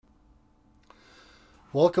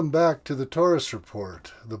Welcome back to the Taurus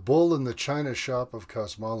Report, the bull in the china shop of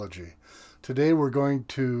cosmology. Today we're going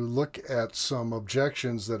to look at some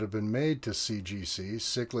objections that have been made to CGC,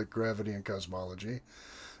 Cyclic Gravity and Cosmology,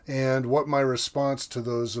 and what my response to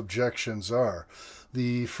those objections are.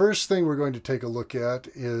 The first thing we're going to take a look at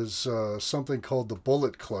is something called the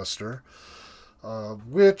bullet cluster,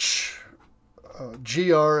 which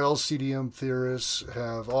LCDM theorists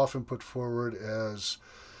have often put forward as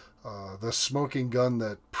the smoking gun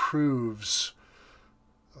that proves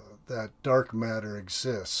that dark matter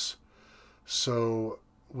exists. So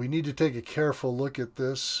we need to take a careful look at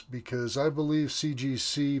this because I believe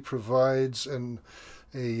CGC provides a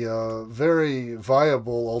very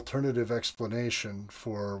viable alternative explanation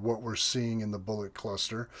for what we're seeing in the bullet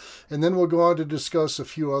cluster. And then we'll go on to discuss a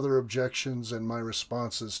few other objections and my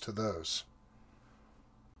responses to those.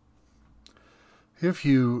 If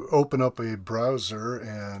you open up a browser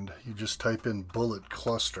and you just type in bullet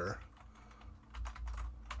cluster,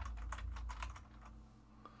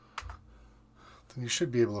 then you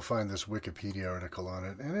should be able to find this Wikipedia article on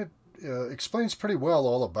it. And it explains pretty well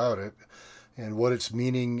all about it and what its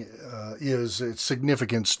meaning is, its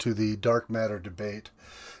significance to the dark matter debate.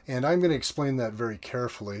 And I'm going to explain that very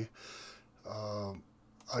carefully.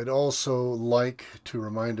 I'd also like to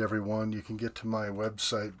remind everyone you can get to my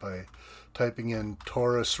website by typing in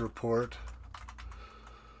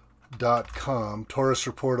taurusreport.com. Taurus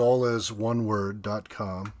Report, all as one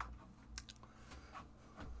word.com.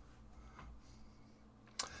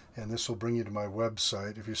 And this will bring you to my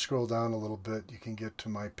website. If you scroll down a little bit, you can get to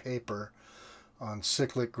my paper on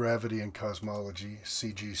Cyclic Gravity and Cosmology,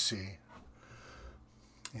 CGC,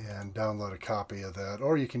 and download a copy of that,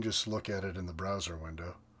 or you can just look at it in the browser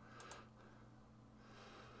window.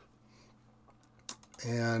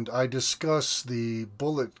 And I discuss the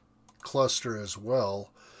bullet cluster as well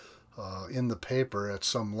in the paper at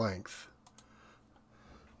some length,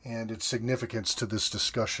 and its significance to this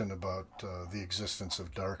discussion about the existence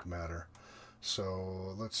of dark matter.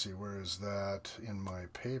 So let's see, where is that in my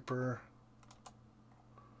paper?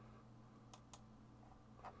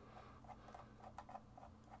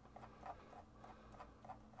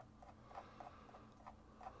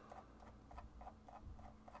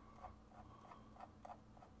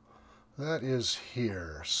 That is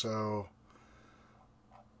here. So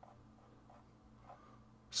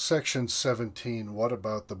section 17, what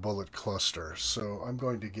about the bullet cluster? So I'm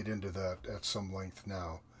going to get into that at some length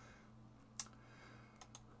now.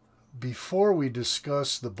 Before we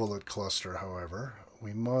discuss the bullet cluster, however,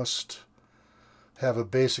 we must have a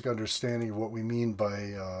basic understanding of what we mean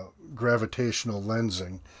by gravitational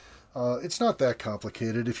lensing. It's not that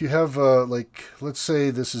complicated. If you have, let's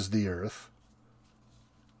say this is the Earth,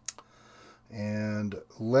 and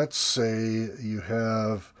let's say you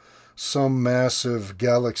have some massive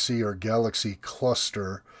galaxy or galaxy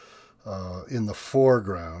cluster in the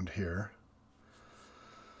foreground here,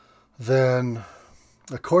 then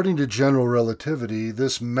according to general relativity,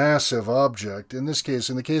 this massive object, in this case,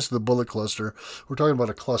 in the case of the bullet cluster, we're talking about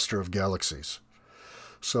a cluster of galaxies.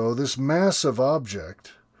 So this massive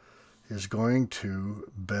object is going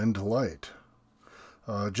to bend light,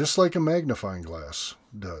 just like a magnifying glass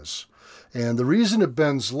does. And the reason it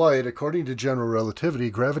bends light, according to general relativity,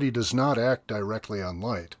 gravity does not act directly on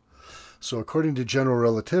light. So according to general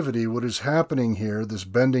relativity, what is happening here, this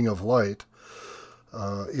bending of light,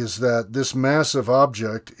 is that this massive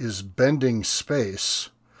object is bending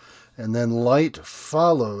space, and then light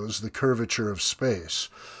follows the curvature of space.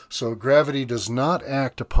 So gravity does not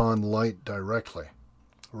act upon light directly.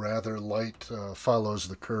 Rather, light follows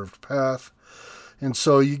the curved path. And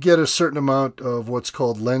so you get a certain amount of what's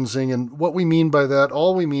called lensing. And what we mean by that,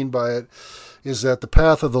 all we mean by it, is that the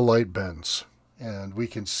path of the light bends. And we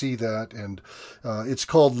can see that. And it's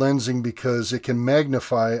called lensing because it can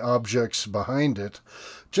magnify objects behind it,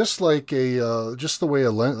 just like just the way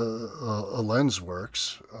a lens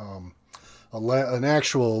works. An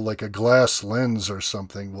actual, like a glass lens or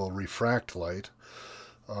something, will refract light.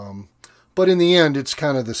 But in the end, it's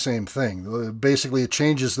kind of the same thing. Basically, it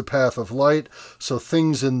changes the path of light, so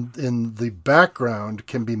things in the background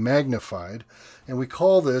can be magnified, and we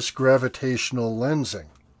call this gravitational lensing.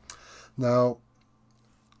 Now,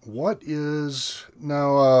 let's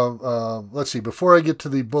see, before I get to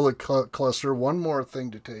the bullet cluster, one more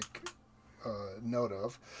thing to take note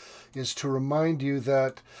of is to remind you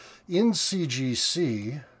that in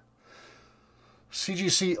CGC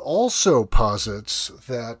also posits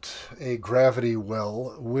that a gravity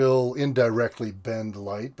well will indirectly bend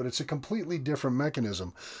light, but it's a completely different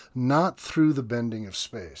mechanism, not through the bending of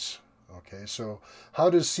space. Okay, so how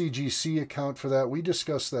does CGC account for that? We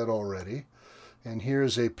discussed that already. And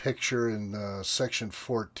here's a picture in section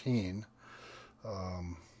 14.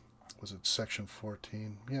 Was it section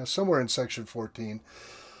 14? Yeah, somewhere in section 14.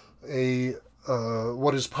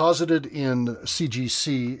 What is posited in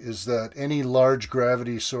CGC is that any large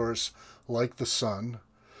gravity source like the sun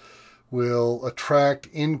will attract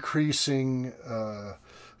increasing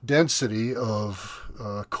density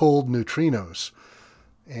of cold neutrinos.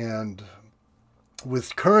 And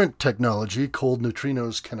with current technology, cold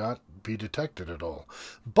neutrinos cannot be detected at all.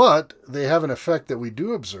 But they have an effect that we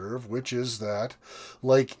do observe, which is that,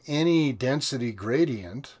 like any density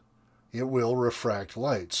gradient, it will refract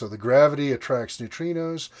light. So the gravity attracts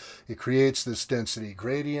neutrinos, it creates this density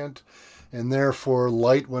gradient, and therefore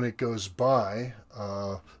light, when it goes by,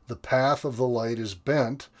 the path of the light is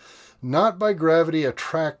bent, not by gravity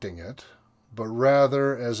attracting it, but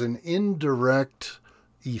rather as an indirect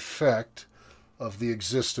effect of the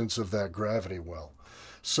existence of that gravity well.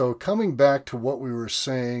 So coming back to what we were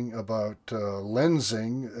saying about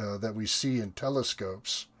lensing that we see in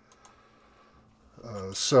telescopes,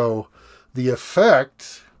 so the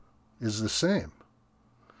effect is the same.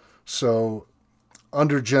 So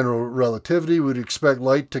under general relativity, we'd expect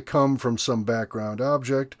light to come from some background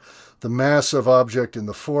object. The massive object in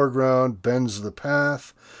the foreground bends the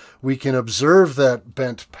path. We can observe that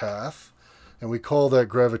bent path, and we call that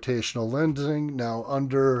gravitational lensing. Now,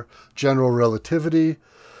 under general relativity,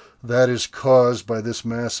 that is caused by this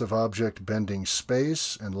massive object bending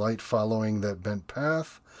space and light following that bent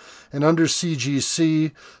path. And under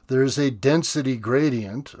CGC, there is a density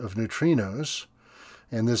gradient of neutrinos,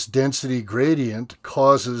 and this density gradient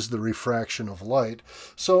causes the refraction of light.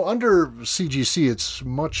 So under CGC, it's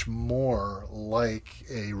much more like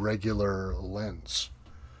a regular lens.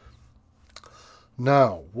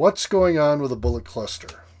 Now, what's going on with a bullet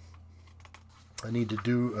cluster? I need to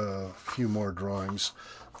do a few more drawings.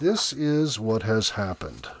 This is what has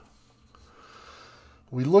happened.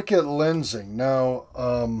 We look at lensing. Now,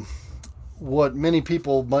 what many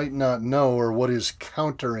people might not know, or what is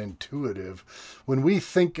counterintuitive, when we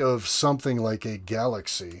think of something like a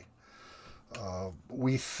galaxy,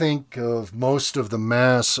 we think of most of the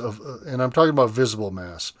mass of, and I'm talking about visible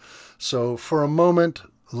mass. So for a moment,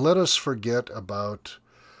 let us forget about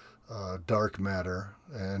dark matter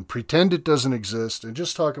and pretend it doesn't exist, and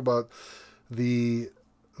just talk about the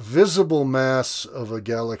visible mass of a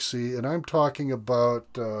galaxy. And I'm talking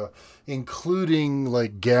about including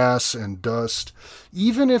like gas and dust,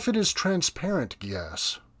 even if it is transparent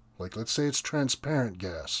gas. Like, let's say it's transparent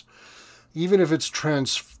gas. Even if it's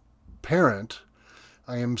transparent,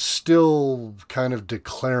 I am still kind of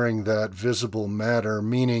declaring that visible matter,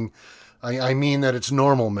 meaning I mean that it's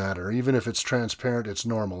normal matter. Even if it's transparent, it's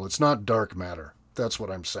normal. It's not dark matter. That's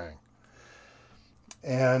what I'm saying.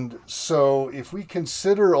 And so if we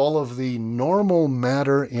consider all of the normal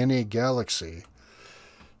matter in a galaxy,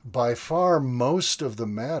 by far most of the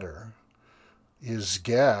matter is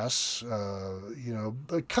gas,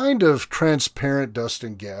 a kind of transparent dust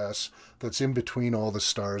and gas that's in between all the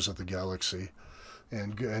stars of the galaxy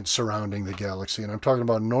and surrounding the galaxy. And I'm talking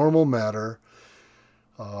about normal matter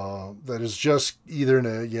that is just either in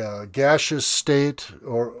a gaseous state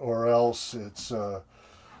or else it's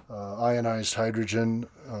ionized hydrogen,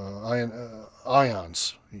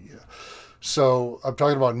 ions. So I'm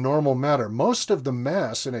talking about normal matter. Most of the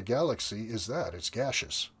mass in a galaxy is that. It's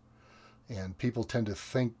gaseous. And people tend to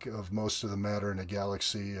think of most of the matter in a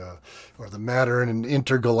galaxy or the matter in an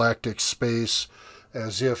intergalactic space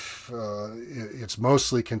as if it's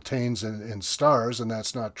mostly contains in stars, and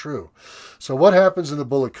that's not true. So what happens in the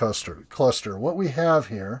bullet cluster? What we have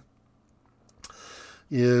here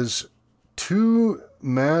is two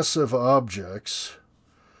massive objects,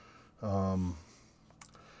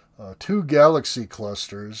 two galaxy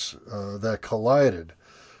clusters that collided.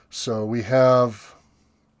 So we have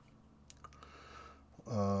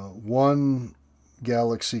one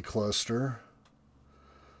galaxy cluster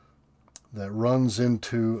that runs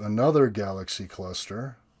into another galaxy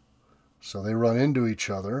cluster. So they run into each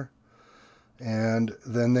other, and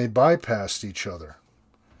then they bypass each other.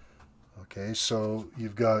 Okay, so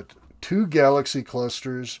you've got two galaxy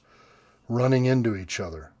clusters running into each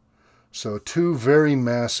other. So two very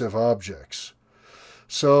massive objects.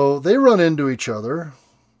 So they run into each other,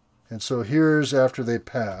 and so here's after they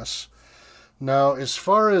pass. Now, as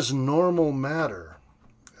far as normal matter,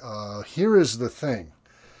 here is the thing.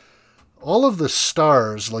 All of the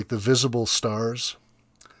stars, like the visible stars,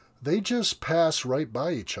 they just pass right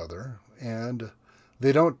by each other, and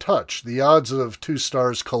they don't touch. The odds of two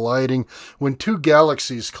stars colliding, when two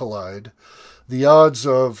galaxies collide, the odds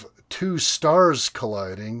of two stars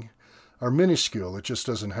colliding are minuscule. It just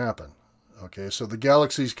doesn't happen. Okay, so the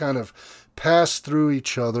galaxies kind of pass through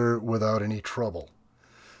each other without any trouble.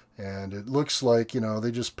 And it looks like,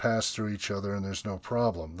 they just pass through each other and there's no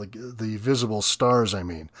problem. The visible stars, I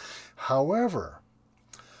mean. However,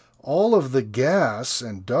 all of the gas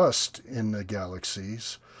and dust in the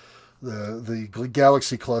galaxies, the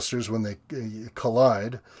galaxy clusters, when they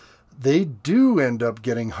collide, they do end up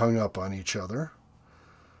getting hung up on each other.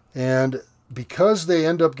 And because they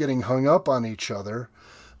end up getting hung up on each other,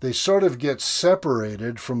 they sort of get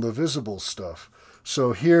separated from the visible stuff.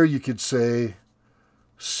 So here you could say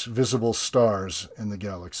visible stars in the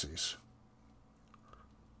galaxies.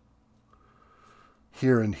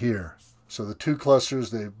 Here and here. So the two clusters,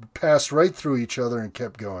 they passed right through each other and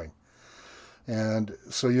kept going. And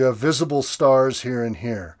so you have visible stars here and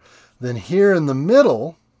here. Then here in the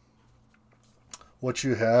middle, what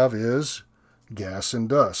you have is gas and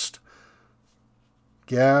dust.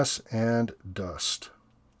 Gas and dust.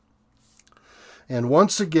 And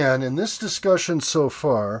once again, in this discussion so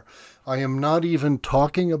far, I am not even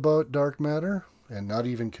talking about dark matter and not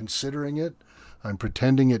even considering it. I'm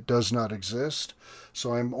pretending it does not exist.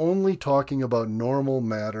 So I'm only talking about normal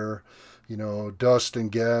matter, dust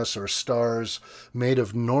and gas or stars made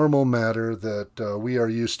of normal matter that we are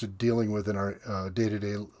used to dealing with in our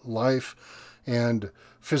day-to-day life, and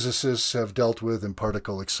physicists have dealt with in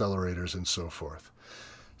particle accelerators and so forth.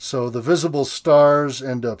 So the visible stars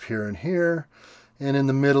end up here and here, and in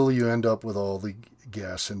the middle you end up with all the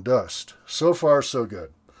gas and dust. So far, so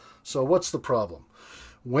good. So what's the problem?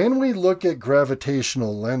 When we look at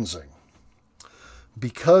gravitational lensing,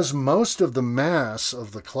 because most of the mass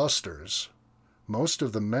of the clusters, most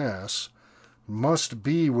of the mass must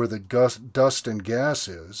be where the dust and gas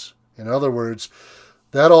is. In other words,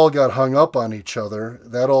 that all got hung up on each other,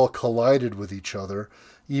 that all collided with each other,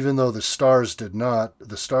 even though the stars did not.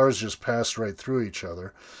 The stars just passed right through each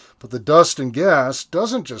other. But the dust and gas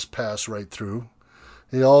doesn't just pass right through.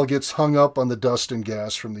 It all gets hung up on the dust and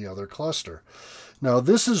gas from the other cluster. Now,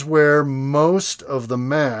 this is where most of the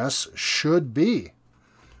mass should be.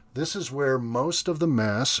 This is where most of the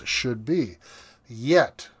mass should be.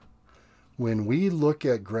 Yet, when we look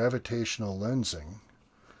at gravitational lensing,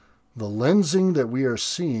 the lensing that we are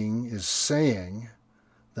seeing is saying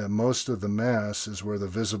that most of the mass is where the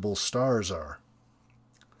visible stars are.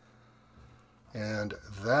 And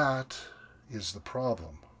that is the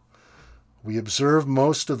problem. We observe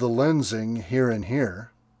most of the lensing here and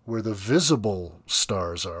here, where the visible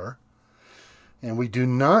stars are, and we do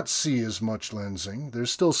not see as much lensing.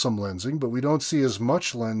 There's still some lensing, but we don't see as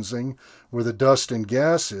much lensing where the dust and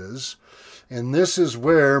gas is, and this is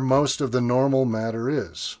where most of the normal matter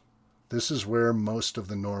is. This is where most of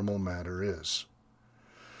the normal matter is.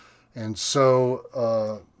 And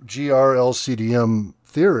so GRLCDM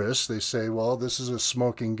theorists, they say, well, this is a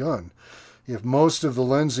smoking gun. If most of the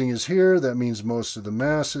lensing is here, that means most of the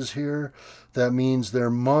mass is here. That means there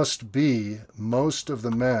must be most of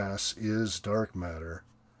the mass is dark matter.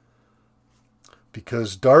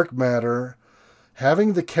 Because dark matter,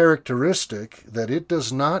 having the characteristic that it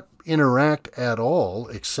does not interact at all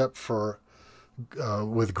except for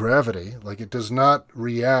with gravity, like it does not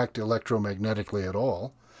react electromagnetically at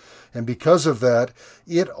all, and because of that,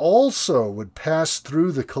 it also would pass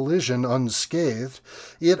through the collision unscathed.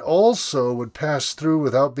 It also would pass through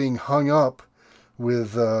without being hung up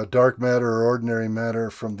with dark matter or ordinary matter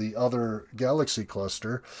from the other galaxy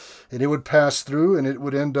cluster. And it would pass through and it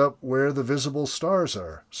would end up where the visible stars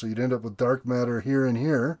are. So you'd end up with dark matter here and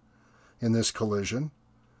here in this collision.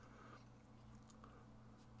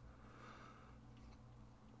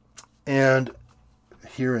 And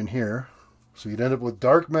here and here. So you'd end up with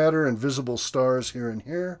dark matter and visible stars here and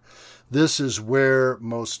here. This is where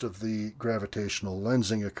most of the gravitational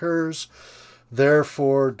lensing occurs.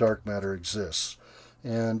 Therefore, dark matter exists.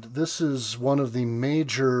 And this is one of the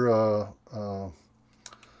major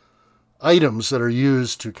items that are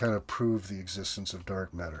used to kind of prove the existence of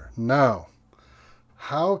dark matter. Now,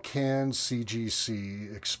 how can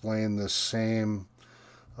CGC explain this same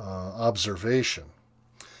observation?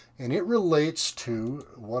 And it relates to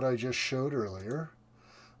what I just showed earlier,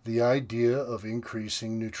 the idea of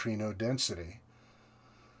increasing neutrino density.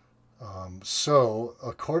 So,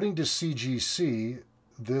 according to CGC,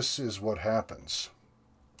 this is what happens.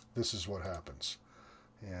 This is what happens.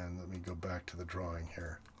 And let me go back to the drawing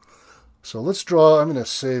here. So let's draw, I'm going to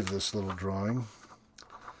save this little drawing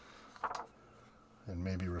and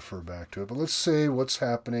maybe refer back to it. But let's say what's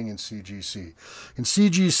happening in CGC. In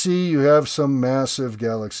CGC, you have some massive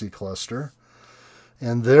galaxy cluster,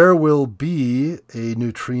 and there will be a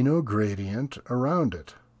neutrino gradient around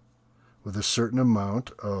it with a certain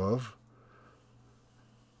amount of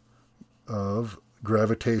of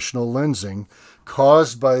gravitational lensing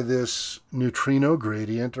caused by this neutrino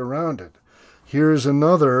gradient around it. Here's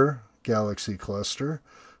another galaxy cluster,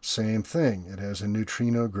 same thing. It has a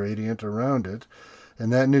neutrino gradient around it,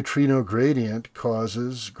 and that neutrino gradient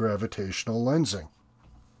causes gravitational lensing.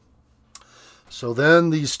 So then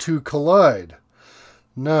these two collide.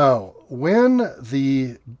 Now, when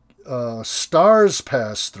the stars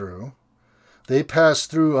pass through, they pass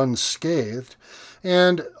through unscathed,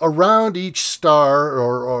 and around each star,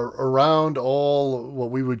 or around all what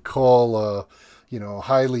we would call,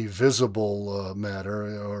 highly visible matter,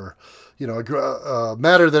 or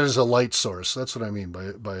matter that is a light source. That's what I mean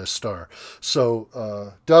by a star.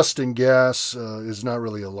 So dust and gas is not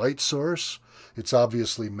really a light source. It's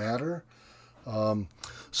obviously matter.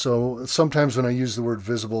 So sometimes when I use the word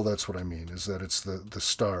visible, that's what I mean, is that it's the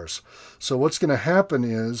stars. So what's going to happen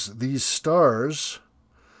is these stars,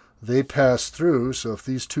 they pass through. So if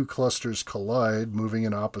these two clusters collide, moving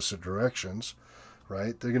in opposite directions,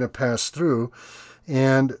 right, they're going to pass through,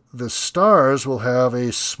 and the stars will have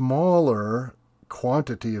a smaller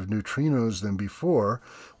quantity of neutrinos than before.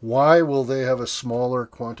 Why will they have a smaller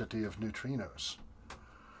quantity of neutrinos?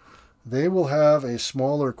 They will have a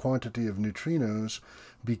smaller quantity of neutrinos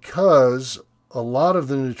because a lot of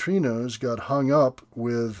the neutrinos got hung up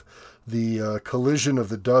with the collision of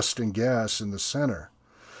the dust and gas in the center.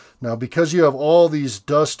 Now, because you have all these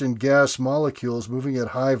dust and gas molecules moving at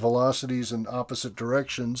high velocities in opposite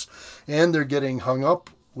directions, and they're getting hung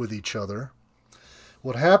up with each other,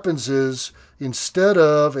 what happens is, instead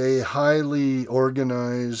of a highly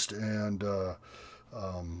organized and,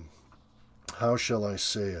 how shall I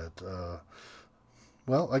say it?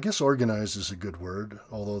 Well, I guess organized is a good word,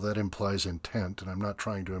 although that implies intent, and I'm not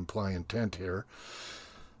trying to imply intent here.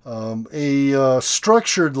 A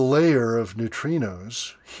structured layer of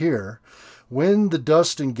neutrinos here, when the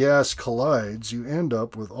dust and gas collides, you end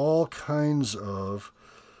up with all kinds of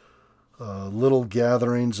little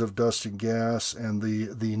gatherings of dust and gas, and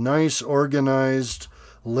the nice organized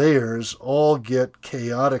layers all get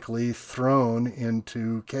chaotically thrown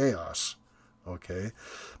into chaos, okay?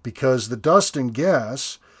 Because the dust and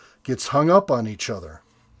gas gets hung up on each other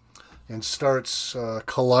and starts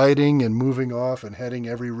colliding and moving off and heading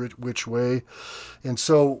every which way. And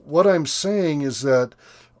so what I'm saying is that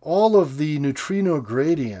all of the neutrino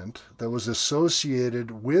gradient that was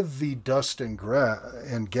associated with the dust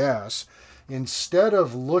and gas, instead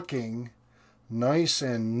of looking nice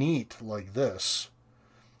and neat like this,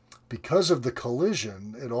 because of the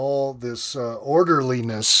collision, this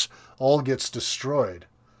orderliness all gets destroyed.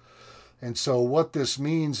 And so what this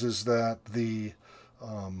means is that the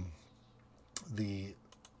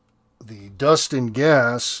dust and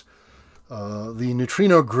gas, the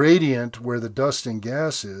neutrino gradient where the dust and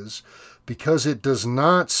gas is, because it does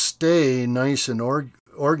not stay nice and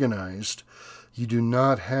organized, you do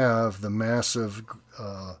not have the massive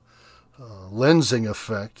lensing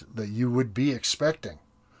effect that you would be expecting.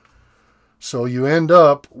 So you end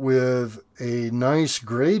up with a nice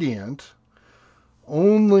gradient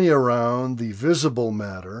only around the visible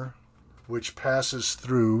matter, which passes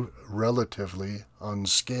through relatively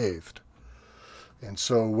unscathed. And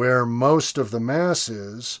so where most of the mass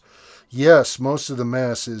is, yes, most of the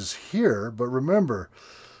mass is here, but remember,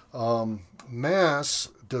 mass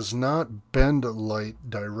does not bend light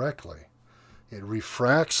directly. It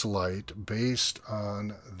refracts light based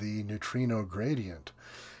on the neutrino gradient.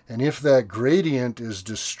 And if that gradient is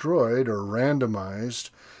destroyed or randomized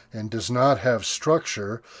and does not have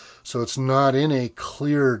structure, so it's not in a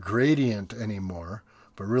clear gradient anymore,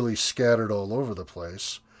 but really scattered all over the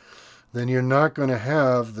place, then you're not going to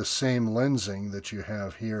have the same lensing that you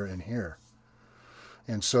have here and here.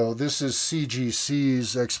 And so this is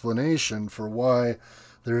CGC's explanation for why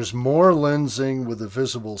there's more lensing with the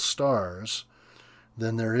visible stars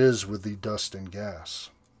than there is with the dust and gas.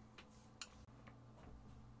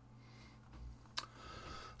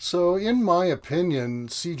 So in my opinion,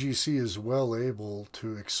 CGC is well able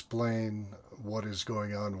to explain what is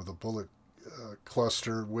going on with a bullet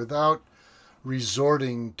cluster without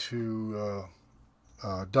resorting to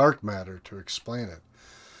dark matter to explain it.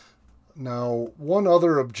 Now, one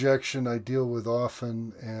other objection I deal with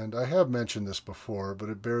often, and I have mentioned this before, but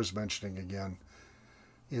it bears mentioning again,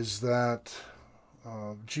 is that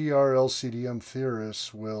GR-LCDM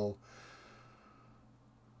theorists will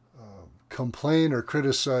complain or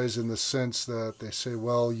criticize in the sense that they say,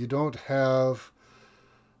 well, you don't have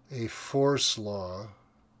a force law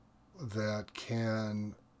that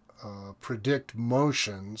can predict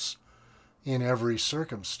motions in every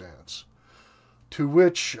circumstance. To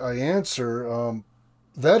which I answer,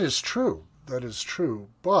 that is true. That is true.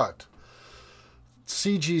 But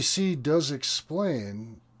CGC does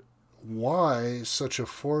explain why such a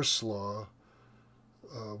force law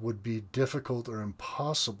would be difficult or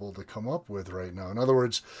impossible to come up with right now. In other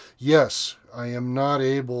words, yes, I am not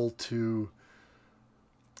able to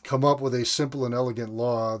come up with a simple and elegant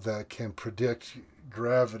law that can predict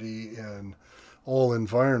gravity in all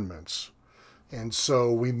environments. And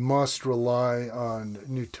so we must rely on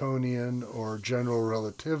Newtonian or general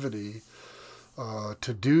relativity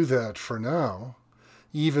to do that for now,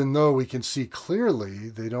 even though we can see clearly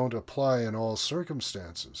they don't apply in all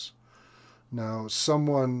circumstances. Now,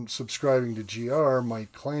 someone subscribing to GR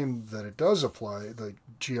might claim that it does apply, that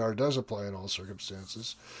GR does apply in all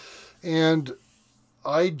circumstances. And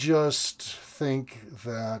I just think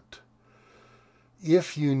that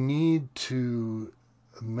if you need to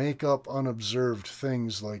make up unobserved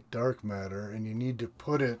things like dark matter and you need to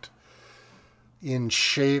put it in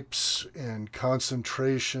shapes and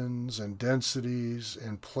concentrations and densities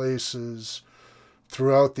and places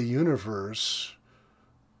throughout the universe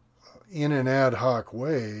in an ad hoc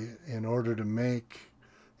way in order to make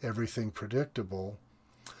everything predictable,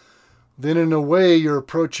 then in a way you're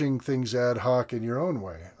approaching things ad hoc in your own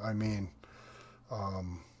way. I mean,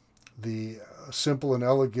 the simple and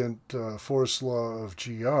elegant force law of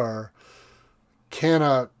GR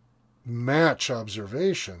cannot match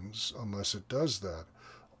observations unless it does that.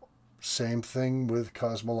 Same thing with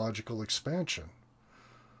cosmological expansion.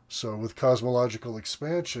 So with cosmological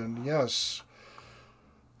expansion, yes,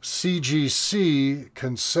 CGC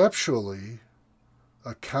conceptually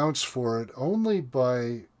accounts for it only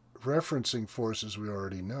by referencing forces we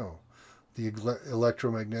already know. The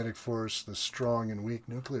electromagnetic force, the strong and weak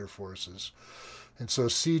nuclear forces. And so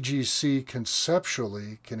CGC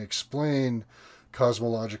conceptually can explain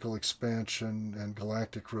cosmological expansion and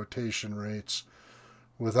galactic rotation rates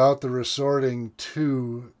without the resorting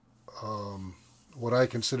to what I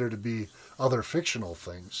consider to be other fictional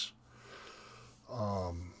things.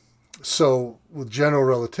 So with general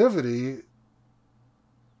relativity,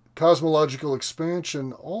 cosmological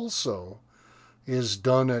expansion also is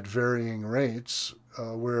done at varying rates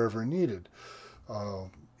wherever needed.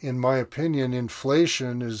 In my opinion,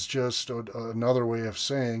 inflation is just another way of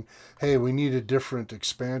saying, hey, we need a different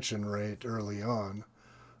expansion rate early on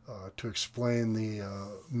to explain the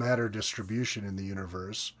matter distribution in the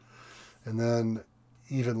universe. And then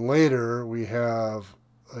even later, we have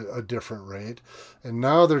a different rate. And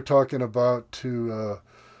now they're talking about to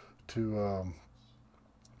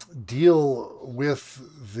deal with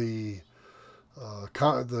the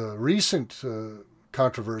recent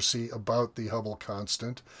controversy about the Hubble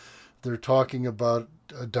constant. They're talking about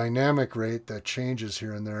a dynamic rate that changes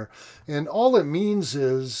here and there. And all it means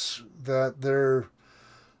is that they're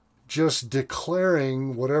just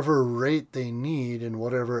declaring whatever rate they need in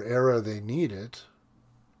whatever era they need it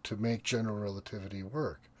to make general relativity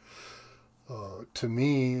work. To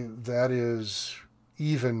me, that is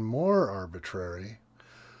even more arbitrary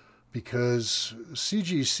because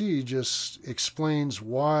CGC just explains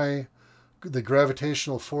why the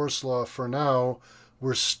gravitational force law for now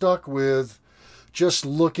we're stuck with just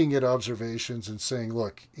looking at observations and saying,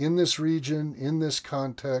 look, in this region, in this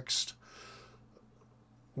context,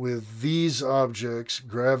 with these objects,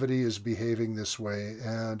 gravity is behaving this way.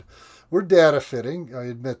 And we're data fitting, I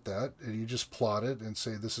admit that. And you just plot it and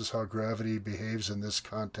say this is how gravity behaves in this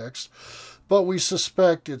context. But we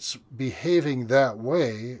suspect it's behaving that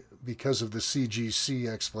way because of the CGC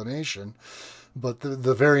explanation. But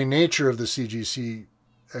the very nature of the CGC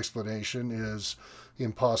explanation is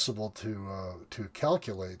impossible to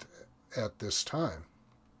calculate at this time.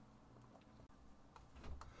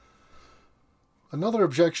 Another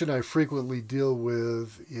objection I frequently deal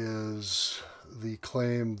with is the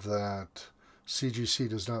claim that CGC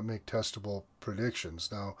does not make testable predictions.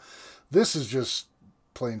 Now, this is just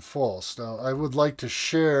plain false. Now, I would like to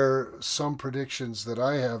share some predictions that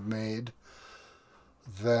I have made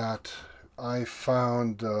that I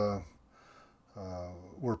found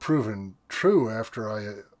were proven true after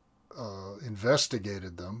I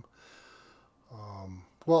investigated them.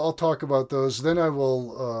 Well, I'll talk about those. Then I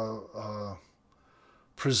will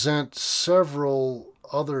present several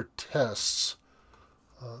other tests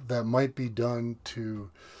that might be done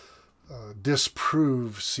to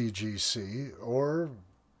disprove CGC or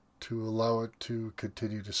to allow it to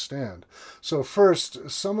continue to stand. So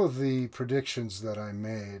first, some of the predictions that I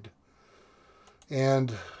made,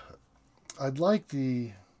 and I'd like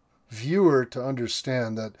the viewer to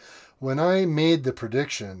understand that when I made the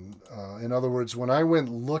prediction, in other words, when I went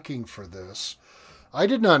looking for this, I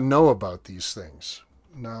did not know about these things.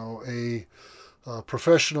 Now, a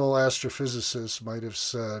professional astrophysicist might have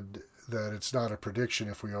said that it's not a prediction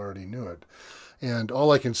if we already knew it. And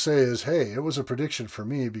all I can say is, hey, it was a prediction for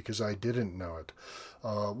me because I didn't know it.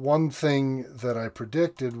 One thing that I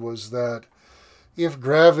predicted was that if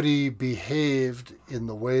gravity behaved in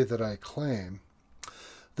the way that I claim,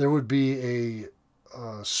 there would be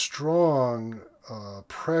a strong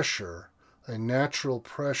pressure, a natural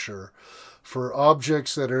pressure for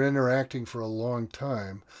objects that are interacting for a long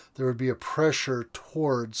time. There would be a pressure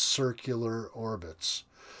towards circular orbits.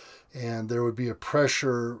 And there would be a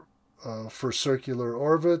pressure for circular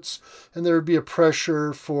orbits, and there would be a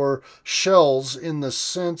pressure for shells in the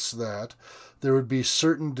sense that there would be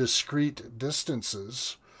certain discrete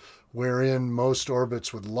distances wherein most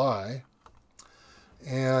orbits would lie.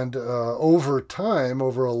 And over time,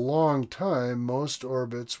 over a long time, most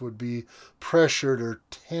orbits would be pressured or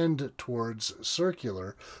tend towards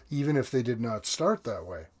circular, even if they did not start that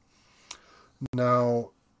way. Now,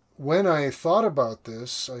 when I thought about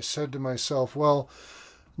this, I said to myself, well,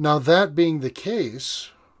 now that being the case,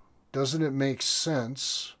 doesn't it make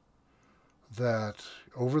sense that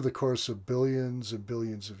over the course of billions and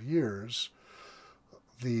billions of years,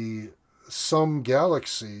 some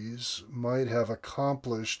galaxies might have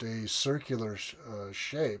accomplished a circular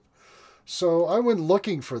shape? So I went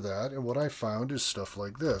looking for that, and what I found is stuff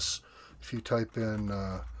like this. If you type in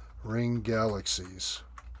ring galaxies,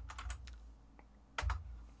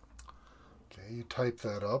 you type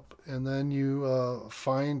that up, and then you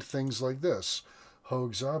find things like this.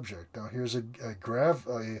 Hoag's object. Now here's a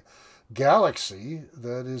galaxy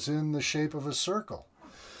that is in the shape of a circle.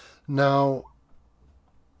 Now,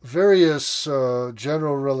 various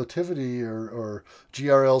general relativity or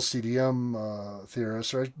GRLCDM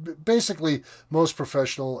theorists, or basically most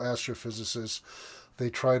professional astrophysicists, they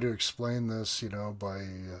try to explain this, by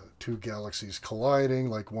two galaxies colliding,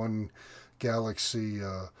 like one galaxy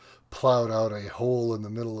plowed out a hole in the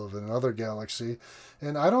middle of another galaxy.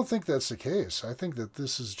 And I don't think that's the case. I think that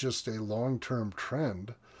this is just a long-term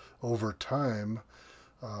trend over time.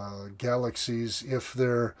 Galaxies, if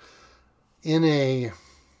they're in a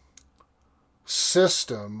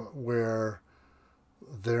system where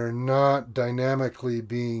they're not dynamically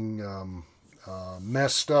being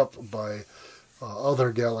messed up by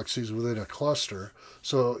other galaxies within a cluster.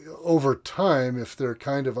 So over time, if they're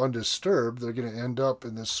kind of undisturbed, they're going to end up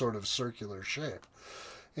in this sort of circular shape.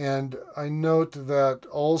 And I note that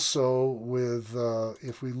also with,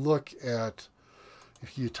 if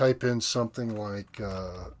you type in something like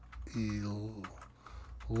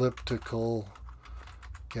elliptical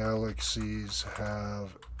galaxies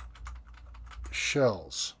have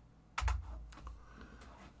shells,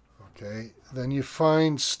 okay, then you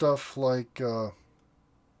find stuff like,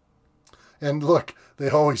 and look, they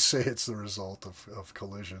always say it's the result of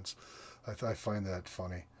collisions. I find that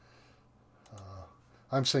funny.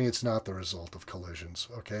 I'm saying it's not the result of collisions,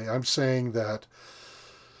 okay? I'm saying that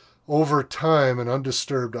over time, an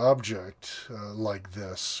undisturbed object like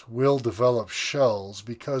this will develop shells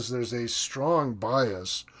because there's a strong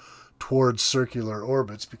bias towards circular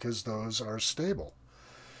orbits because those are stable.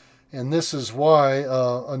 And this is why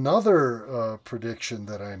another prediction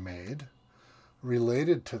that I made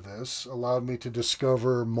related to this allowed me to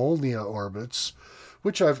discover Molniya orbits,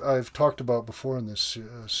 which I've talked about before in this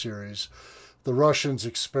series. The Russians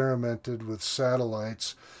experimented with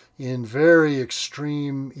satellites in very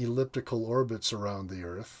extreme elliptical orbits around the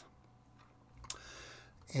Earth.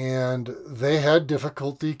 And they had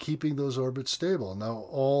difficulty keeping those orbits stable. Now,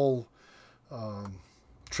 all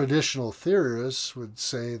traditional theorists would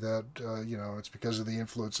say that, it's because of the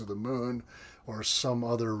influence of the moon or some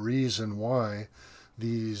other reason why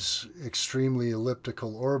these extremely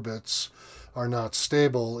elliptical orbits are not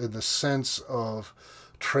stable in the sense of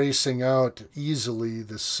tracing out easily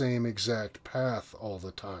the same exact path all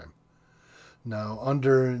the time. Now,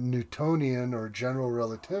 under Newtonian or general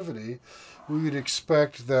relativity, we would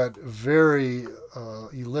expect that very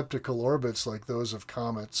elliptical orbits like those of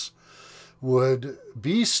comets would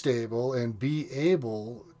be stable and be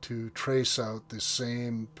able to trace out the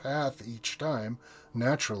same path each time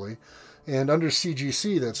naturally. And under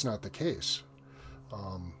CGC, that's not the case.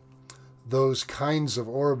 Those kinds of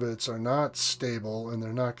orbits are not stable and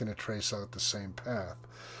they're not going to trace out the same path.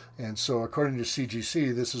 And so according to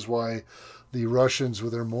CGC, this is why the Russians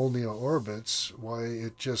with their Molniya orbits, why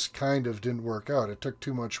it just kind of didn't work out. It took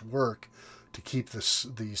too much work to keep the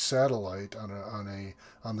satellite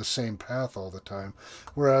on the same path all the time.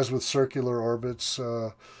 Whereas with circular orbits,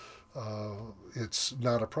 it's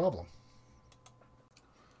not a problem.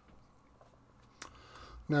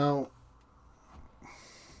 Now,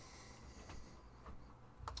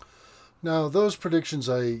 Now, those predictions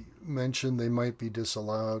I mentioned, they might be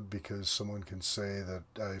disallowed because someone can say that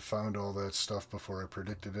I found all that stuff before I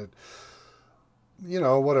predicted it.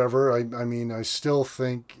 Whatever. I mean, I still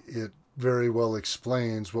think it very well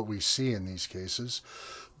explains what we see in these cases.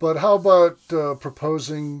 But how about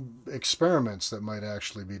proposing experiments that might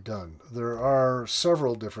actually be done? There are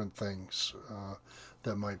several different things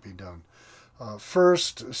that might be done.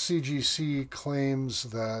 First, CGC claims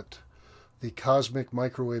that the cosmic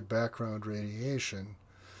microwave background radiation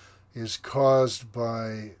is caused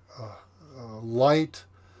by light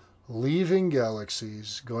leaving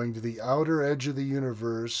galaxies, going to the outer edge of the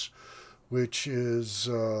universe, which is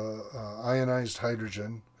ionized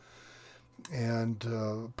hydrogen and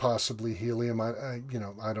possibly helium.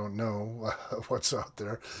 I don't know what's out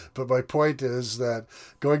there, but my point is that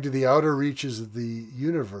going to the outer reaches of the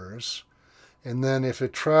universe, and then if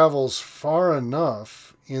it travels far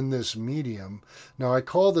enough in this medium, now I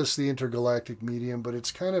call this the intergalactic medium, but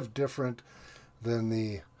it's kind of different than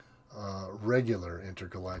the regular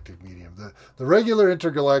intergalactic medium. The regular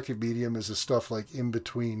intergalactic medium is the stuff like in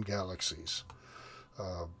between galaxies.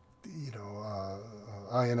 Uh,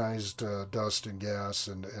 Ionized dust and gas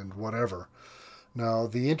and whatever. Now,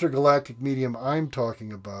 the intergalactic medium I'm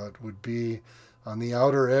talking about would be on the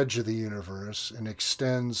outer edge of the universe and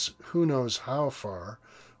extends who knows how far,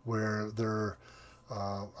 where there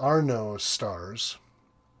are no stars.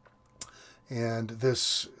 And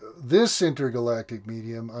this intergalactic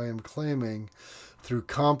medium I am claiming through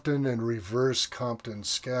Compton and reverse Compton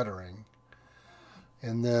scattering.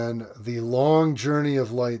 And then the long journey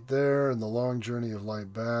of light there and the long journey of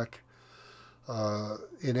light back,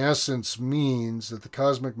 in essence, means that the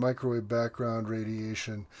cosmic microwave background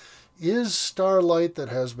radiation is starlight that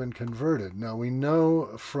has been converted. Now, we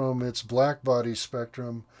know from its black body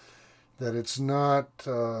spectrum that it's not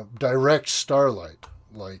direct starlight,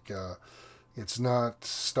 like it's not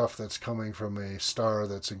stuff that's coming from a star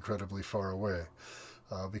that's incredibly far away,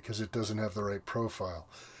 because it doesn't have the right profile.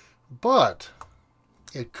 But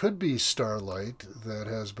it could be starlight that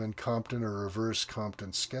has been Compton or reverse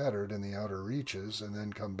Compton scattered in the outer reaches and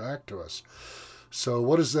then come back to us. So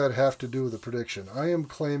what does that have to do with the prediction? I am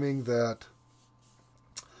claiming that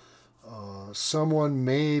someone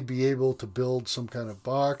may be able to build some kind of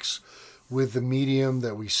box with the medium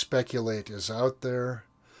that we speculate is out there,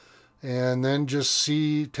 and then just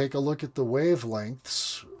take a look at the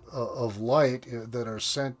wavelengths of light that are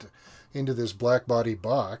sent into this black body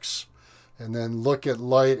box, and then look at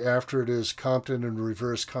light after it is Compton and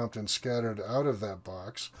reverse Compton scattered out of that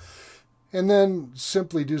box, and then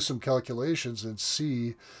simply do some calculations and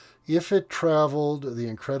see if it traveled the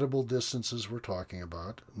incredible distances we're talking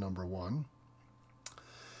about, number one,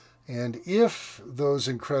 and if those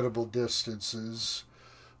incredible distances,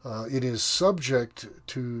 it is subject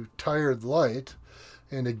to tired light.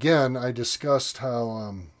 And again, I discussed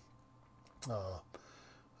how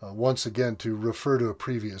once again, to refer to a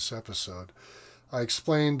previous episode, I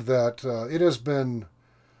explained that it has been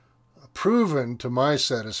proven to my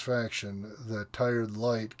satisfaction that tired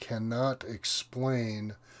light cannot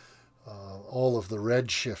explain all of the red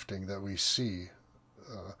shifting that we see.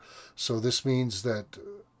 So this means that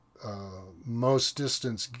most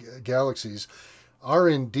distant galaxies are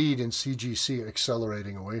indeed in CGC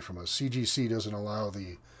accelerating away from us. CGC doesn't allow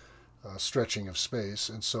the stretching of space,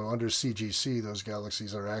 and so under CGC those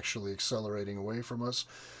galaxies are actually accelerating away from us.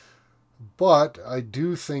 But I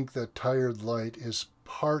do think that tired light is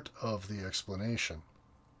part of the explanation.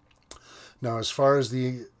 Now, as far as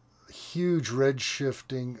the huge red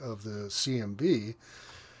shifting of the CMB,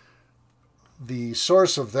 the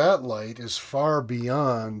source of that light is far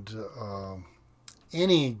beyond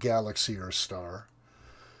any galaxy or star,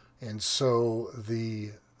 and so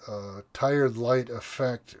the tired light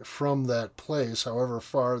effect from that place, however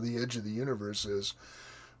far the edge of the universe is,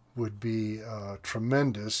 would be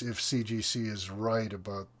tremendous if CGC is right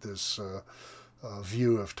about this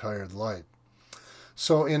view of tired light.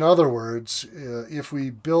 So in other words, if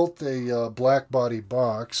we built a black body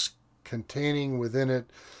box containing within it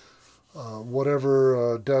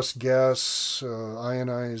whatever dust, gas,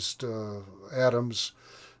 ionized atoms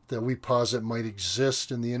that we posit might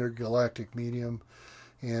exist in the intergalactic medium,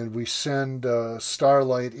 and we send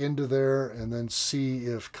starlight into there and then see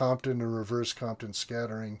if Compton and reverse Compton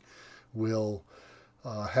scattering will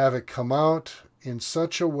have it come out in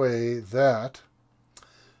such a way that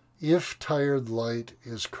if tired light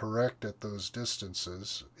is correct at those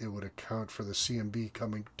distances, it would account for the CMB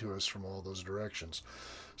coming to us from all those directions.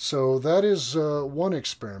 So that is one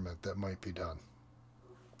experiment that might be done.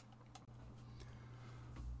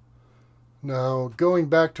 Now, going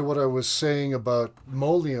back to what I was saying about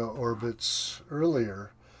Molia orbits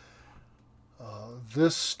earlier,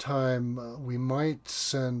 this time we might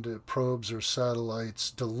send probes or satellites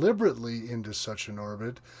deliberately into such an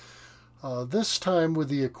orbit, this time with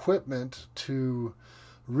the equipment to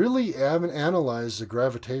really analyze the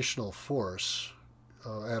gravitational force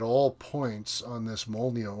at all points on this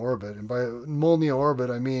Molniya orbit. And by Molniya orbit,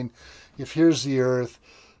 I mean if here's the Earth,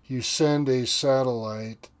 you send a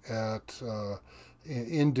satellite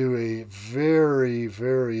into a very,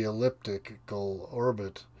 very elliptical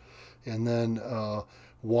orbit, and then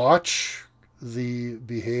watch the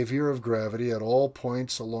behavior of gravity at all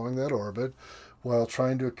points along that orbit while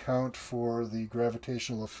trying to account for the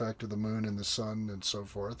gravitational effect of the moon and the sun and so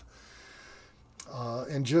forth.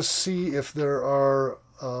 And just see if there are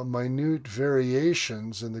minute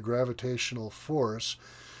variations in the gravitational force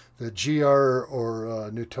that GR or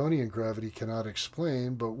Newtonian gravity cannot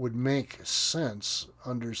explain, but would make sense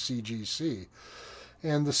under CGC.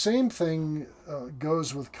 And the same thing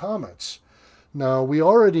goes with comets. Now, we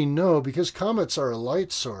already know, because comets are a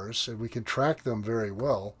light source and we can track them very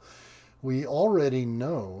well, we already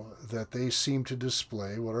know that they seem to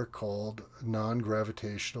display what are called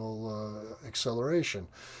non-gravitational acceleration,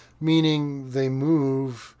 meaning they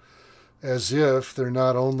move as if they're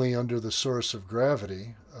not only under the source of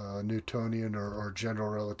gravity, Newtonian or general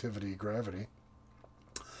relativity gravity.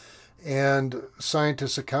 And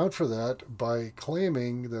scientists account for that by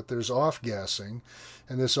claiming that there's off-gassing,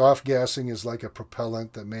 and this off-gassing is like a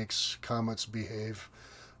propellant that makes comets behave,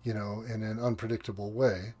 in an unpredictable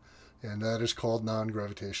way, and that is called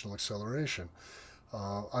non-gravitational acceleration.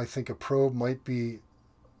 I think a probe might be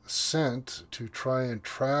sent to try and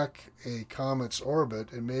track a comet's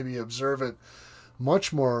orbit and maybe observe it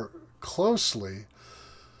much more closely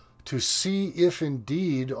to see if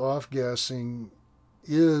indeed off-gassing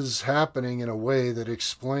is happening in a way that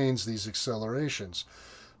explains these accelerations.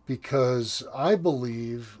 Because I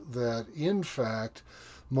believe that, in fact,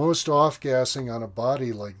 most off-gassing on a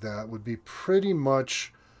body like that would be pretty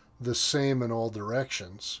much the same in all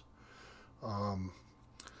directions.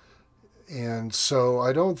 And so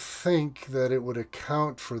I don't think that it would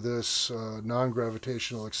account for this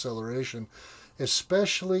non-gravitational acceleration,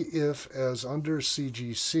 especially if, as under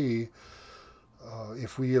CGC,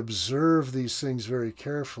 if we observe these things very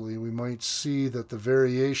carefully, we might see that the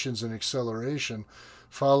variations in acceleration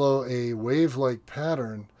follow a wave-like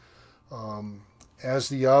pattern as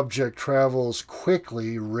the object travels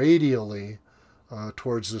quickly, radially,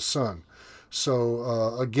 towards the sun.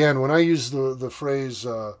 So again, when I use the phrase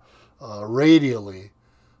radially,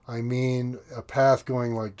 I mean a path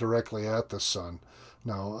going like directly at the sun.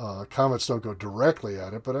 Now, comets don't go directly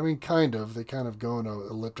at it, but I mean kind of. They kind of go in an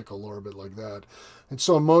elliptical orbit like that. And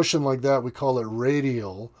so a motion like that, we call it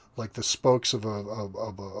radial, like the spokes of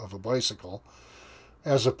a bicycle,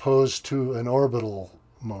 as opposed to an orbital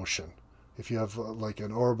motion. If you have like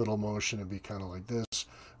an orbital motion, it'd be kind of like this.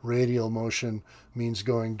 Radial motion means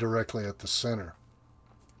going directly at the center.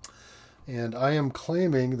 And I am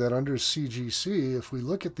claiming that under CGC, if we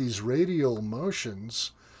look at these radial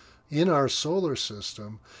motions in our solar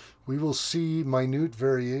system, we will see minute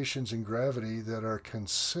variations in gravity that are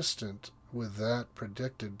consistent with that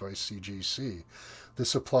predicted by CGC.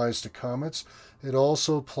 This applies to comets. It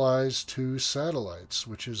also applies to satellites,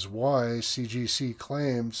 which is why CGC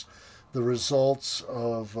claims the results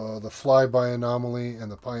of the flyby anomaly and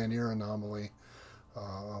the Pioneer anomaly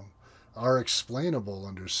are explainable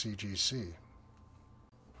under CGC.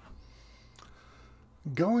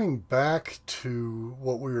 Going back to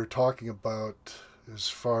what we were talking about as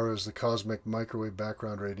far as the cosmic microwave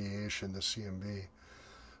background radiation, the CMB,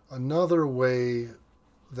 another way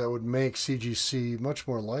that would make CGC much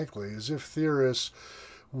more likely is if theorists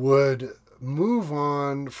would move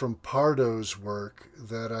on from Pardo's work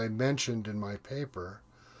that I mentioned in my paper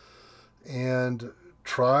and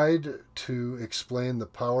tried to explain the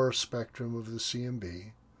power spectrum of the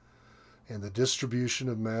CMB and the distribution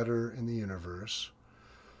of matter in the universe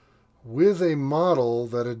with a model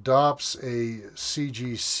that adopts a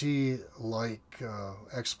CGC-like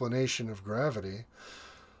explanation of gravity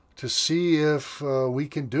to see if we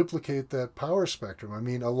can duplicate that power spectrum. I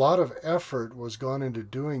mean, a lot of effort was gone into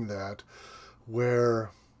doing that, where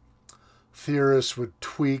theorists would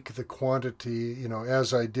tweak the quantity,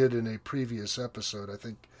 as I did in a previous episode, I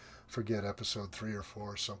forget episode 3 or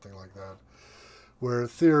 4, something like that, where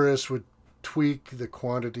theorists would tweak the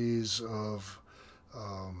quantities of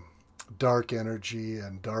dark energy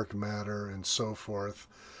and dark matter and so forth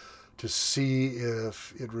to see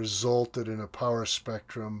if it resulted in a power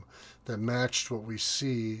spectrum that matched what we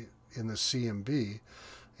see in the CMB.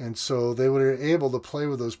 And so they were able to play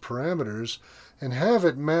with those parameters and have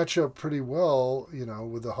it match up pretty well,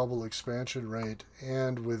 with the Hubble expansion rate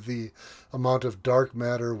and with the amount of dark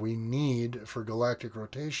matter we need for galactic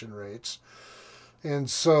rotation rates. And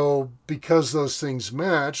so because those things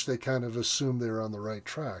match, they kind of assume they're on the right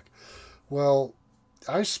track. Well,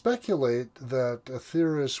 I speculate that a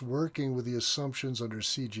theorist working with the assumptions under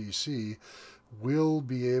CGC will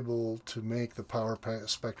be able to make the power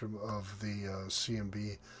spectrum of the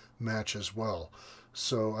CMB match as well.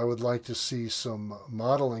 So I would like to see some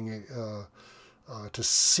modeling to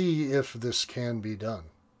see if this can be done.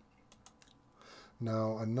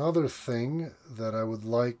 Now, another thing that I would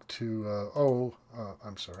like to...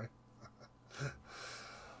 I'm sorry.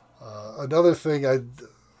 Another thing I'd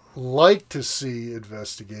like to see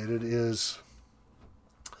investigated is...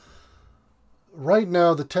 Right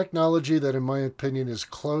now, the technology that, in my opinion, is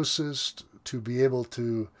closest to be able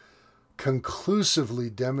to conclusively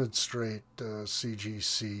demonstrate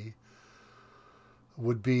CGC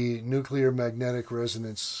would be nuclear magnetic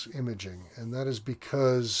resonance imaging. And that is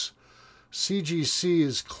because CGC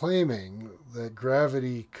is claiming that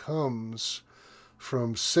gravity comes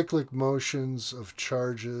from cyclic motions of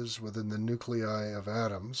charges within the nuclei of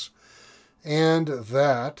atoms, and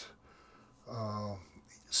that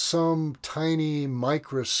some tiny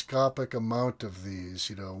microscopic amount of these,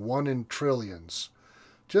 1 in trillions,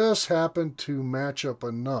 just happen to match up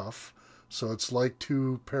enough so it's like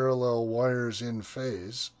two parallel wires in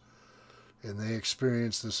phase, and they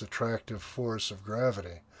experience this attractive force of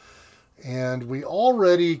gravity. And we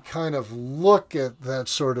already kind of look at that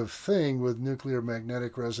sort of thing with nuclear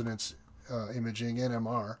magnetic resonance imaging,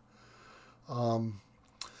 NMR.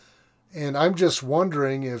 And I'm just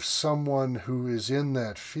wondering if someone who is in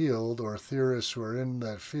that field, or theorists who are in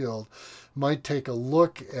that field, might take a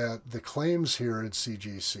look at the claims here at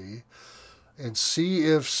CGC and see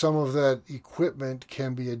if some of that equipment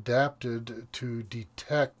can be adapted to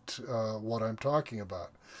detect what I'm talking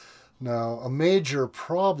about. Now, a major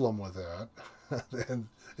problem with that, and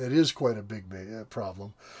it is quite a big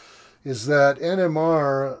problem, is that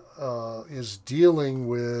NMR is dealing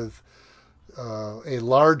with a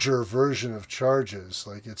larger version of charges,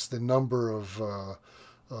 like it's the number of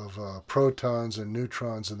protons and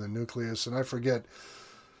neutrons in the nucleus, and I forget.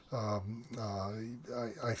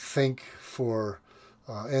 I think for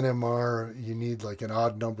NMR you need like an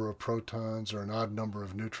odd number of protons or an odd number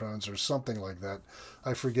of neutrons or something like that.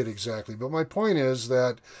 I forget exactly, but my point is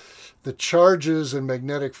that the charges and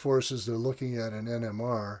magnetic forces they're looking at in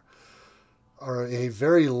NMR are a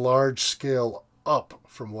very large scale up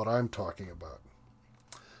from what I'm talking about.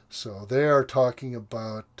 So they are talking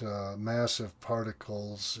about massive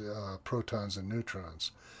particles, protons and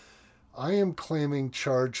neutrons. I am claiming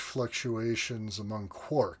charge fluctuations among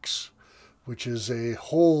quarks, which is a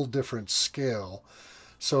whole different scale.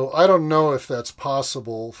 So I don't know if that's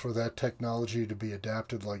possible for that technology to be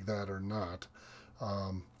adapted like that or not,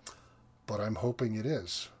 but I'm hoping it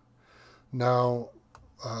is. Now,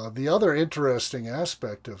 the other interesting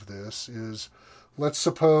aspect of this is, let's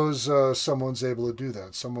suppose someone's able to do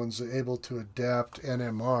that. Someone's able to adapt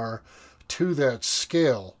NMR to that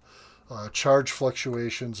scale, charge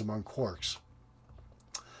fluctuations among quarks.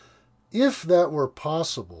 If that were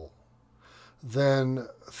possible, then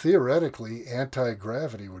theoretically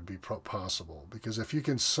anti-gravity would be possible, because if you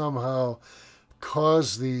can somehow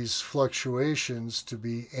cause these fluctuations to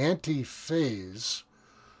be anti-phase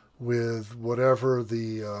with whatever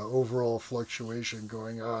the overall fluctuation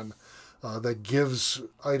going on that gives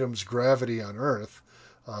items gravity on Earth,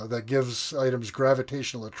 that gives items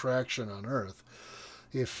gravitational attraction on Earth,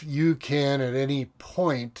 if you can at any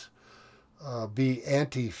point be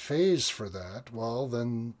anti-phase for that, well,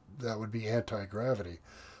 then that would be anti-gravity.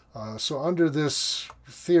 So under this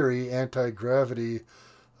theory, anti-gravity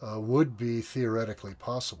would be theoretically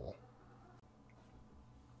possible.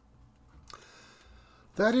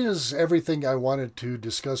 That is everything I wanted to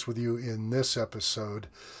discuss with you in this episode.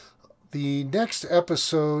 The next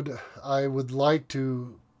episode, I would like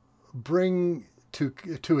to bring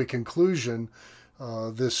to a conclusion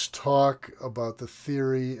this talk about the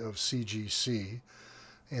theory of CGC.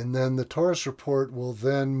 And then the Taurus report will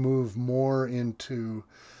then move more into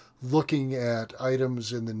looking at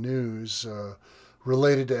items in the news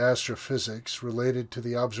related to astrophysics, related to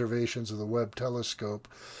the observations of the Webb telescope,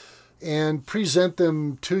 and present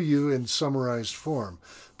them to you in summarized form.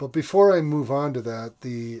 But before I move on to that,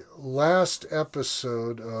 the last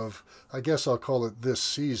episode of, I guess I'll call it this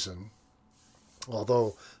season,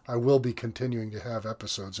 although I will be continuing to have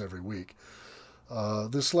episodes every week.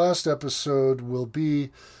 This last episode will be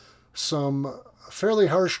some a fairly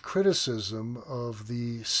harsh criticism of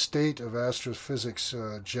the state of astrophysics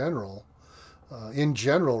in general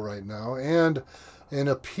right now, and an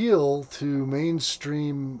appeal to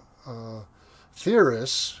mainstream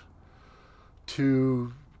theorists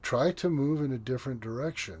to try to move in a different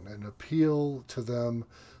direction, an appeal to them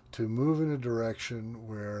to move in a direction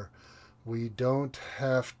where we don't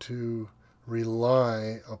have to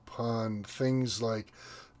rely upon things like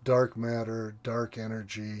dark matter, dark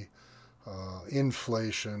energy,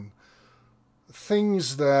 inflation,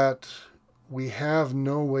 things that we have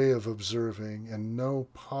no way of observing and no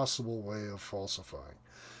possible way of falsifying.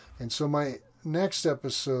 And so my next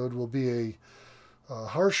episode will be a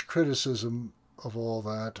harsh criticism of all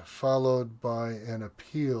that, followed by an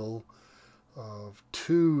appeal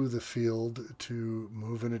to the field to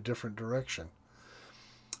move in a different direction.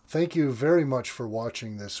 Thank you very much for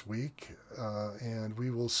watching this week, and we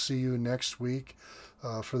will see you next week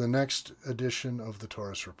for the next edition of the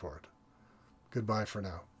Taurus Report. Goodbye for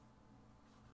now.